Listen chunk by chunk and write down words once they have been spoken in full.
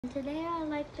Today I'd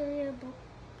like to read a book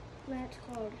that's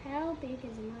called How Big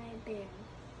Is My Bear?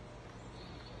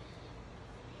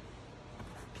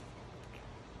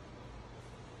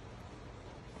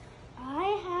 I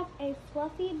have a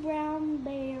fluffy brown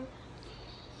bear.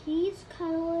 He's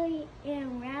cuddly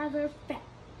and rather fat.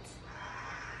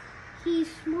 He's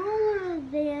smaller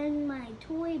than my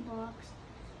toy box,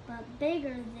 but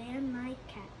bigger than my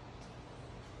cat.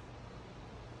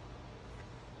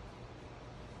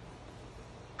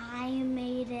 I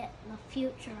made it the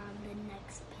future on the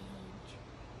next page.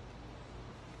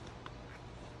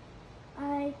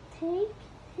 I take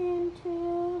him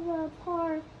to the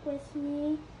park with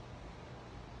me.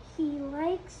 He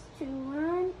likes to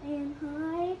run and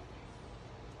hide.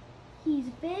 He's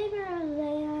bigger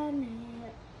than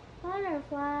a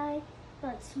butterfly,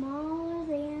 but smaller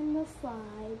than the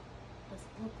slide.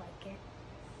 Doesn't look like it.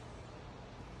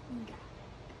 You got it.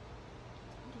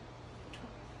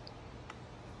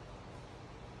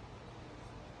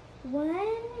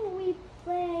 When we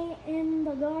play in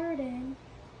the garden,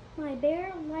 my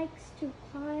bear likes to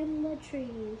climb the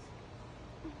trees.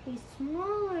 He's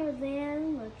smaller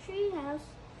than the treehouse,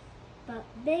 but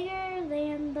bigger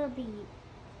than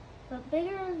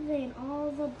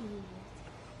all the bees.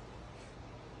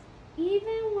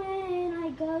 Even when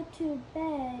I go to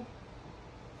bed,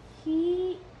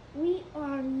 we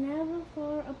are never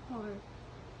far apart.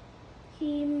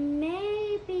 He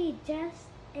may be just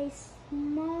a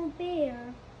small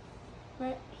bear,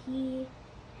 but he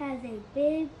has a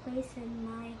big place in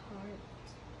my heart.